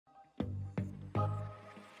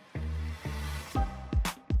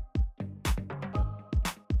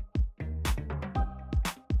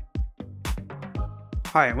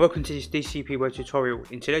Hi and welcome to this DCP web tutorial.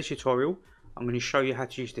 In today's tutorial I'm going to show you how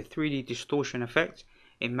to use the 3D distortion effect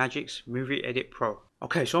in Magix Movie Edit Pro.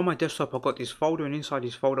 Okay, so on my desktop I've got this folder, and inside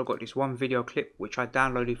this folder I've got this one video clip which I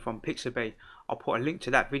downloaded from Pixabay. I'll put a link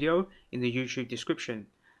to that video in the YouTube description.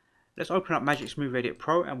 Let's open up Magix Movie Edit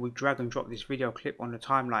Pro and we'll drag and drop this video clip on the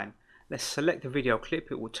timeline. Let's select the video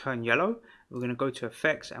clip, it will turn yellow. We're going to go to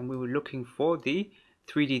effects and we were looking for the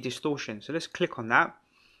 3D distortion. So let's click on that,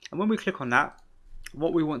 and when we click on that,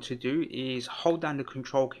 what we want to do is hold down the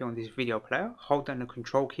control key on this video player, hold down the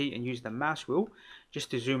control key and use the mouse wheel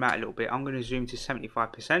just to zoom out a little bit. I'm going to zoom to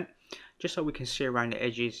 75% just so we can see around the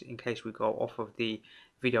edges in case we go off of the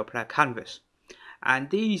video player canvas. And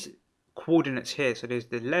these coordinates here, so there's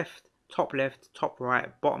the left, top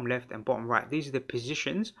right, bottom left and bottom right. These are the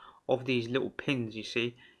positions of these little pins you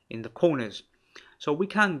see in the corners. So we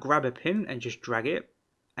can grab a pin and just drag it,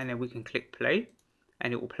 and then we can click play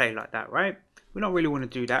and it will play like that, right? We don't really want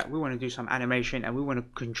to do that. We want to do some animation and we want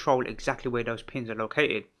to control exactly where those pins are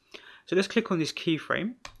located. So let's click on this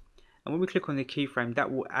keyframe, and when we click on the keyframe,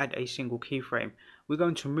 that will add a single keyframe. We're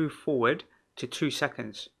going to move forward to 2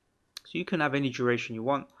 seconds. So you can have any duration you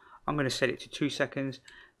want. I'm going to set it to 2 seconds.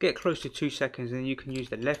 Get close to 2 seconds, and then you can use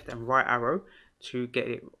the left and right arrow to get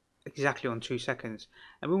it exactly on 2 seconds.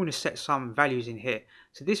 And we want to set some values in here.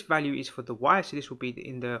 So this value is for the Y, so this will be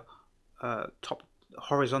in the top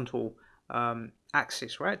horizontal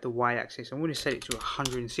axis, right, the Y axis. I'm going to set it to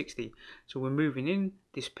 160. So we're moving in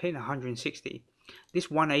this pin 160. This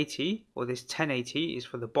 180 or this 1080 is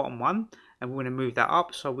for the bottom one, and we're going to move that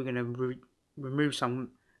up. So we're going to remove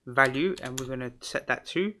some value and we're going to set that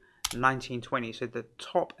to 1920. So the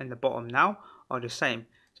top and the bottom now are the same.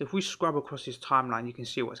 So if we scrub across this timeline, you can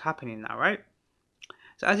see what's happening now, right?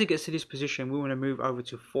 So as it gets to this position, we want to move over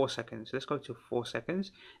to 4 seconds. Let's go to 4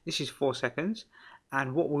 seconds. This is 4 seconds.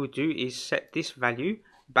 And what we'll do is set this value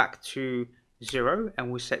back to 0.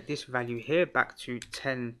 And we'll set this value here back to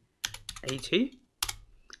 1080.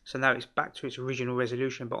 So now it's back to its original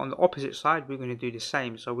resolution. But on the opposite side, we're going to do the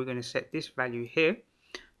same. So we're going to set this value here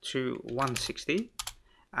to 160.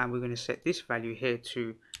 And we're going to set this value here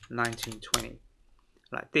to 1920.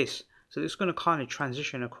 Like this. So it's going to kind of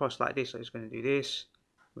transition across like this. So it's going to do this,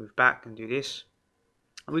 move back and do this.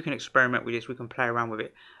 And we can experiment with this, we can play around with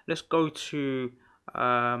it. Let's go to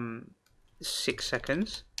 6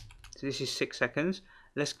 seconds. So this is 6 seconds.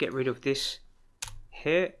 Let's get rid of this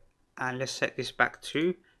here and let's set this back to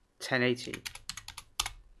 1080.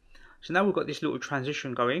 So now we've got this little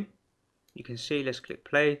transition going. You can see, let's click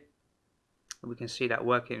play and we can see that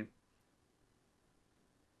working.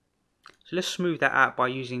 So let's smooth that out by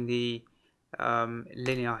using the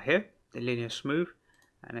linear here, the linear smooth,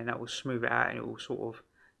 and then that will smooth it out and it will sort of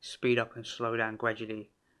speed up and slow down gradually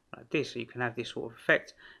like this. So you can have this sort of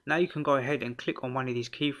effect. Now you can go ahead and click on one of these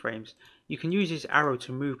keyframes. You can use this arrow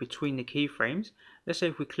to move between the keyframes. Let's say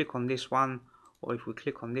if we click on this one, or if we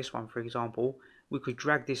click on this one for example, we could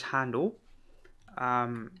drag this handle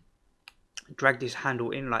in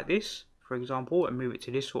like this for example and move it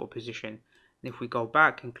to this sort of position. And if we go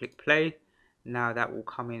back and click play, now that will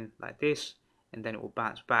come in like this and then it will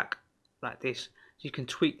bounce back like this. So you can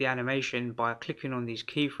tweak the animation by clicking on these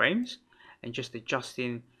keyframes and just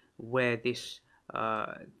adjusting where this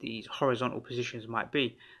these horizontal positions might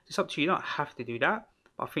be. It's up to you, you don't have to do that,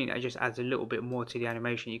 but I think that just adds a little bit more to the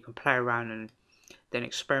animation. You can play around and then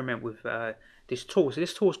experiment with this tool. So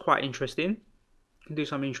this tool is quite interesting. You can do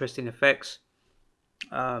some interesting effects,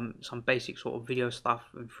 some basic sort of video stuff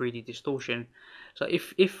and 3D distortion. So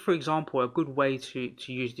if for example, a good way to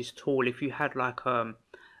use this tool, if you had like a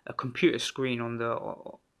computer screen on the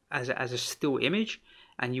as a still image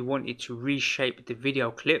and you wanted to reshape the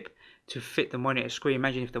video clip to fit the monitor screen,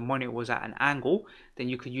 imagine if the monitor was at an angle, then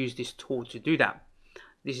you could use this tool to do that.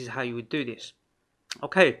 This is how you would do this.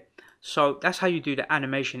 Okay, so that's how you do the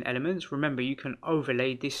animation elements. Remember, you can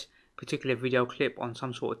overlay this particular video clip on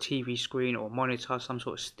some sort of TV screen or monitor, some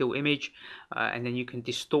sort of still image, and then you can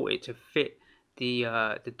distort it to fit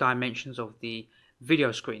the dimensions of the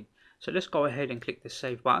video screen. So let's go ahead and click the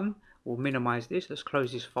save button. We'll minimize this. Let's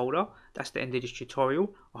close this folder. That's the end of this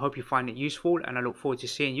tutorial. I hope you find it useful and I look forward to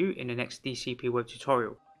seeing you in the next DCP web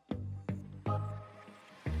tutorial.